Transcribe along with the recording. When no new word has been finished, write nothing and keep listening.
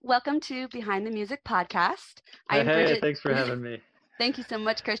welcome to Behind the Music podcast. I'm Hey, Bridget. thanks for having me. Thank you so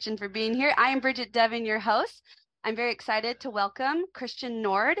much, Kristian, for being here. I am Bridget Devon, your host. I'm very excited to welcome Kristian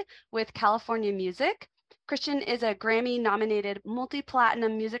Nord with California Music. Kristian is a Grammy-nominated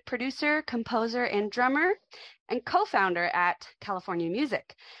multi-platinum music producer, composer, and drummer, and co-founder at California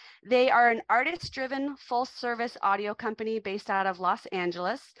Music. They are an artist-driven, full-service audio company based out of Los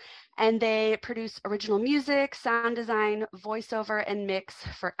Angeles, and they produce original music, sound design, voiceover, and mix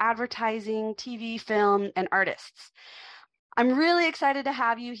for advertising, TV, film, and artists. I'm really excited to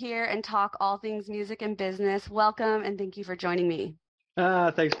have you here and talk all things music and business. Welcome, and thank you for joining me.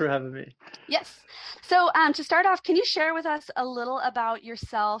 Thanks for having me. Yes. So to start off, can you share with us a little about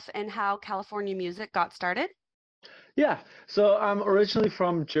yourself and how California Music got started? Yeah, so I'm originally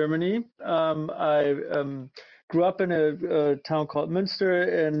from Germany. I grew up in a town called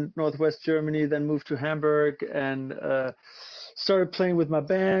Münster in northwest Germany, then moved to Hamburg and started playing with my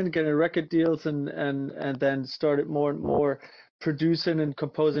band, getting record deals, and then started more and more producing and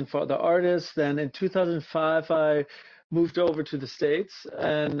composing for other artists. Then in 2005, I moved over to the States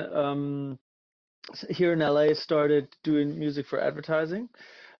and here in LA started doing music for advertising.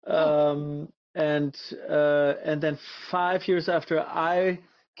 Oh, And then 5 years after I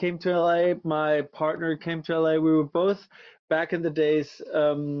came to LA, my partner came to LA. We were both back in the days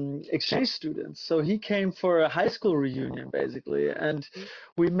exchange students. So he came for a high school reunion basically, and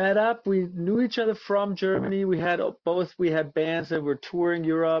we met up. We knew each other from Germany. We had bands that were touring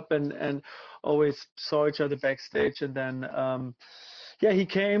Europe and always saw each other backstage. And then yeah, he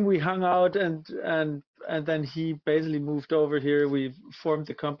came, we hung out, and then he basically moved over here. We formed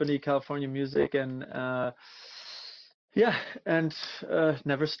the company California Music, and yeah, and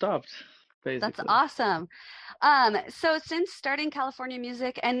never stopped, that's basically. awesome. So since starting California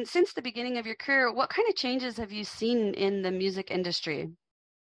Music and since the beginning of your career, what kind of changes have you seen in the music industry?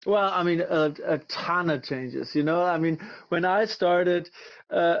 Well, I mean, a ton of changes, you know. I mean, when I started,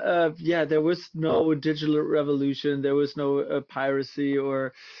 yeah, there was no digital revolution, there was no piracy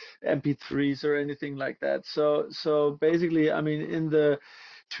or MP3s or anything like that. So basically, I mean, in the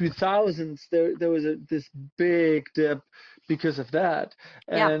 2000s, there was this big dip because of that,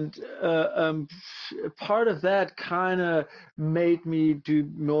 Yeah, and part of that kind of made me do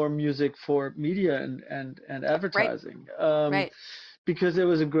more music for media and right, advertising. right. Because it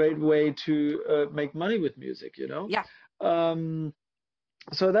was a great way to make money with music, you know. Yeah, Um,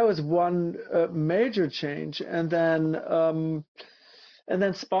 so that was one major change, and then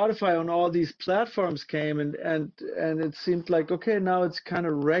Spotify on all these platforms came, and it seemed like okay, now it's kind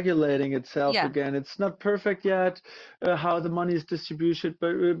of regulating itself yeah, again. It's not perfect yet, how the money is distributed,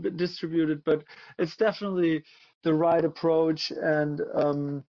 but it's definitely the right approach, and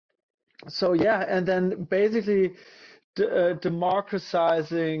so yeah, and then basically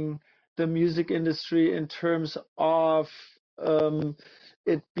democratizing the music industry in terms of um,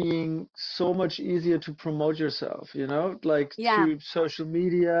 it being so much easier to promote yourself, you know, like yeah, through social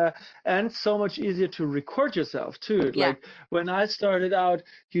media, and so much easier to record yourself too. yeah, Like when I started out,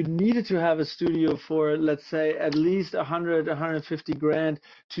 you needed to have a studio for, let's say, at least 100, 150 grand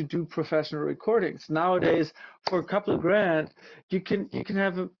to do professional recordings. Nowadays, for a couple of grand, you can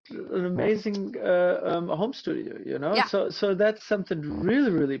have an amazing home studio, you know. yeah, So that's something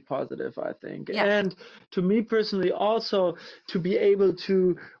really really positive, I think. yeah, And to me personally, also to be able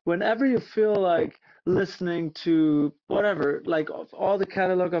to, whenever you feel like listening to whatever, like of all the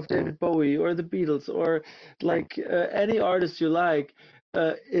catalog of David Bowie or the Beatles or like any artist you like,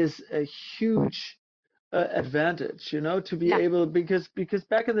 is a huge advantage, you know, to be yeah, able, because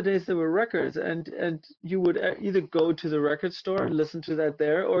back in the days there were records, and you would either go to the record store and listen to that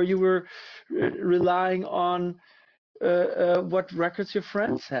there, or you were relying on what records your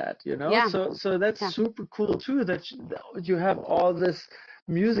friends had, you know. yeah, So that's yeah, super cool too, that you have all this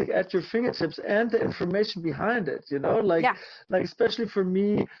music at your fingertips and the information behind it, you know, yeah, like especially for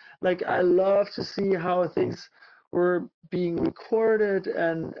me, like I love to see how things were being recorded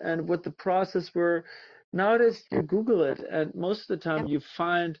and what the process were. Nowadays you Google it, and most of the yeah, time you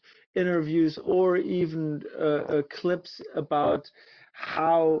find interviews or even clips about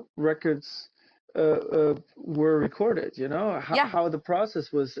how records were recorded, you know, yeah. how the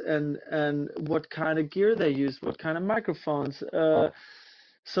process was, and what kind of gear they used, what kind of microphones.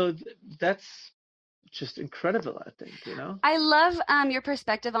 So that's just incredible, I think, you know. I love your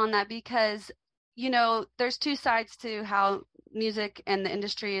perspective on that because, there's two sides to how music and the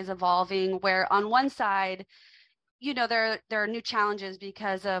industry is evolving, where on one side, there are new challenges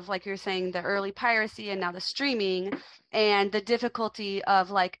because of, like you're saying, the early piracy and now the streaming and the difficulty of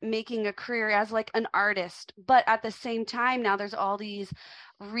like making a career as like an artist. But at the same time, now there's all these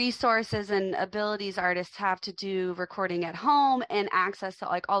resources and abilities artists have to do recording at home and access to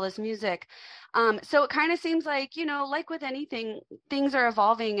like all this music. So it kind of seems like, like with anything, things are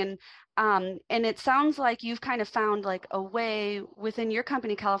evolving and it sounds like you've kind of found like a way within your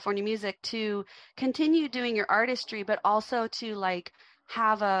company, California Music, to continue doing your artistry, but also to like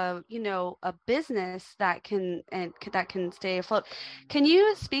have a business that can stay afloat. Can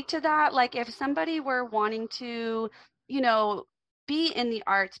you speak to that? Like if somebody were wanting to, you know, be in the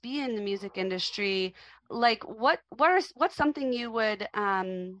arts, be in the music industry, like what's something you would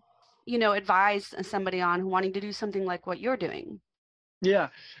advise somebody on wanting to do something like what you're doing? Yeah,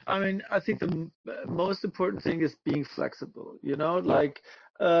 I mean, I think the most important thing is being flexible, like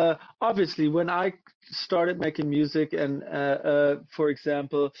obviously when I started making music and for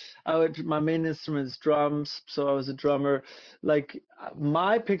example, my main instrument is drums, so I was a drummer. Like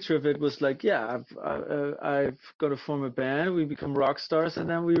my picture of it was like, yeah, I've got to form a band, we become rock stars, and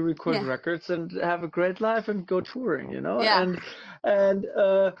then we record Yeah. records and have a great life and go touring, Yeah. and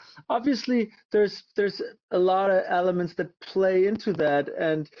obviously there's a lot of elements that play into that,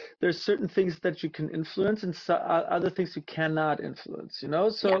 and there's certain things that you can influence and other things you cannot influence,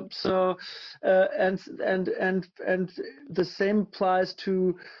 Yeah. and the same applies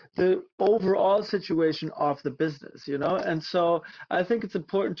to the overall situation of the business, and so I think it's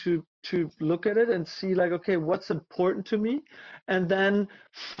important to look at it and see like, okay, what's important to me, and then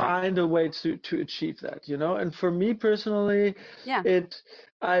find a way to achieve that, and for me personally, Yeah. it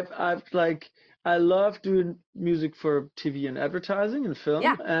I've like, I love doing music for TV and advertising and film,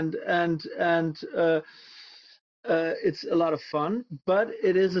 Yeah. and it's a lot of fun, but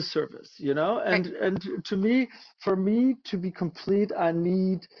it is a service, Right. and to me, for me to be complete, I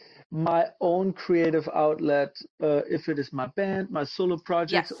need my own creative outlet, if it is my band, my solo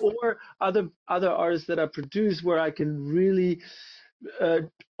projects, Yes. or other artists that I produce, where I can really uh,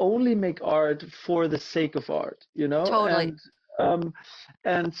 only make art for the sake of art, Totally. um,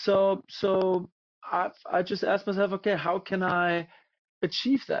 and so I just asked myself, okay, how can I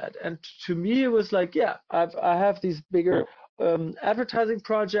achieve that? And to me, it was like, yeah, I have these bigger advertising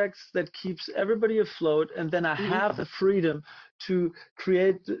projects that keeps everybody afloat, and then I Hmm. have the freedom to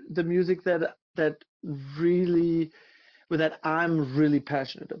create the music that really, that I'm really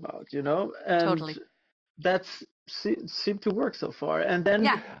passionate about, and Totally. that's seemed to work so far. And then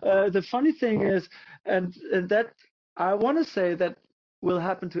Yeah. the funny thing is, and that I want to say that will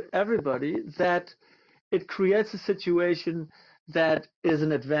happen to everybody, that it creates a situation that is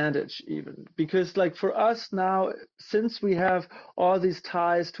an advantage, even because like for us now, since we have all these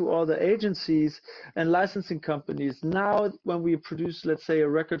ties to all the agencies and licensing companies, now when we produce, let's say, a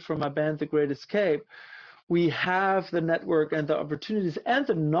record from my band The Great Escape, we have the network and the opportunities and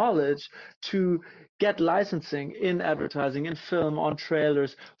the knowledge to get licensing in advertising, in film, on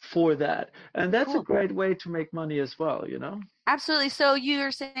trailers for that. And that's a Cool. great way to make money as well. Absolutely. So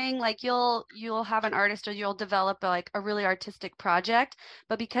you're saying like you'll have an artist or you'll develop like a really artistic project,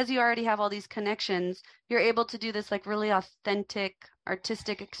 but because you already have all these connections, you're able to do this like really authentic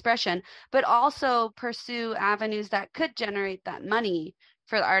artistic expression, but also pursue avenues that could generate that money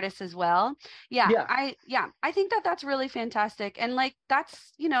for the artist as well. Yeah, Yeah, I think that that's really fantastic. And like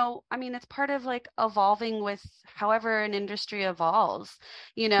that's, I mean, it's part of like evolving with however an industry evolves,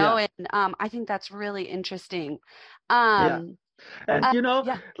 yeah, and I think that's really interesting. yeah. Um, And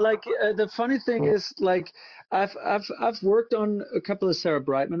yeah, like the funny thing is, like I've worked on a couple of Sarah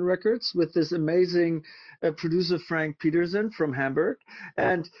Brightman records with this amazing producer Frank Peterson from Hamburg,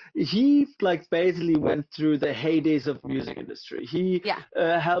 and he like basically went through the heydays of music industry. He yeah,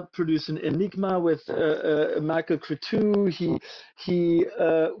 helped produce an Enigma with Michael Cretu. He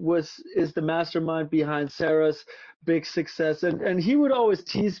is the mastermind behind Sarah's big success, and he would always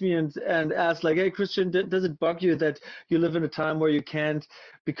tease me and ask like, hey Kristian, does it bug you that you live in a time where you can't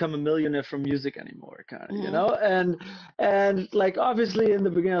become a millionaire from music anymore, kind of, hmm, and like obviously in the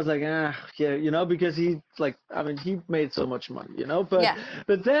beginning I was like, yeah, because he like, I mean, he made so much money, but yeah,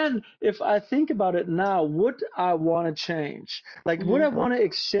 then if I think about it now, would I want to change? Like, would hmm, I want to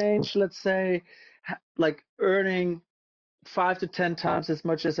exchange, let's say, like earning 5 to 10 times as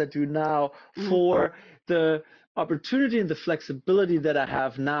much as I do now hmm, for the opportunity and the flexibility that I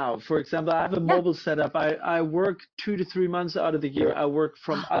have now. For example, I have a yeah, mobile setup. I work 2 to 3 months out of the year. I work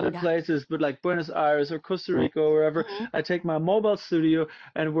from other yeah, places, but like Buenos Aires or Costa Rica or wherever. hmm, I take my mobile studio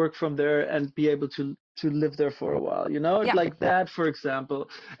and work from there and be able to live there for a while, you know, Yeah, like that, for example,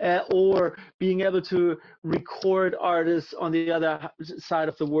 or being able to record artists on the other side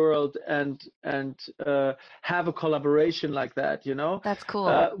of the world and have a collaboration like that, you know. that's cool.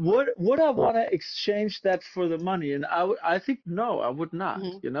 Would I want to exchange that for the money? And I think no, I would not.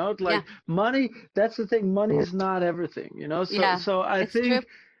 Hmm. You know, Yeah, like money. That's the thing. Money is not everything. You know, so yeah, so I it's true. think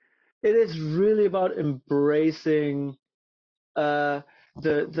it is really about embracing uh,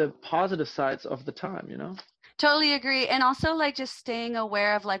 the positive sides of the time. You know. Totally agree. And also like just staying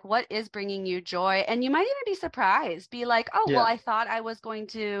aware of like what is bringing you joy. And you might even be surprised. Be like, oh, well, Yeah. I thought I was going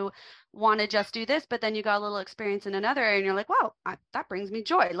to want to just do this, but then you got a little experience in another area and you're like, wow, that brings me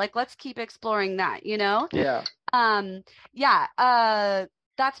joy. Like, let's keep exploring that, you know? Yeah. Um, yeah,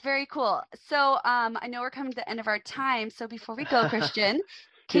 that's very cool. So, I know we're coming to the end of our time. So before we go, Christian,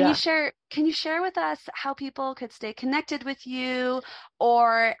 Yeah. can you share with us how people could stay connected with you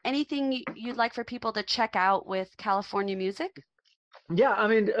or anything you'd like for people to check out with California music? Yeah, I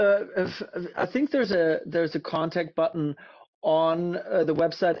mean, I think there's a contact button on the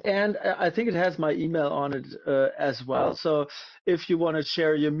website, and I think it has my email on it as well. So if you want to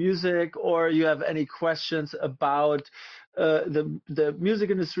share your music or you have any questions about the music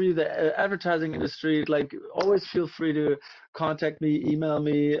industry, the advertising industry, like always feel free to contact me, email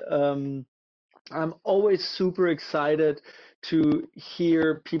me. I'm always super excited to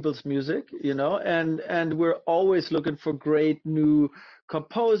hear people's music, you know, and we're always looking for great new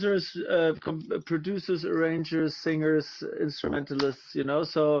composers, producers, arrangers, singers, instrumentalists, you know.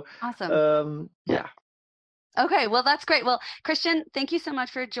 So, Awesome. yeah, Okay, well, that's great. Well, Christian, thank you so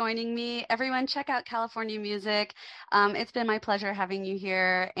much for joining me. Everyone, check out California Music. It's been my pleasure having you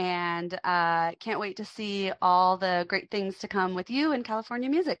here, and can't wait to see all the great things to come with you in California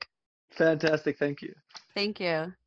Music. fantastic. Thank you. Thank you.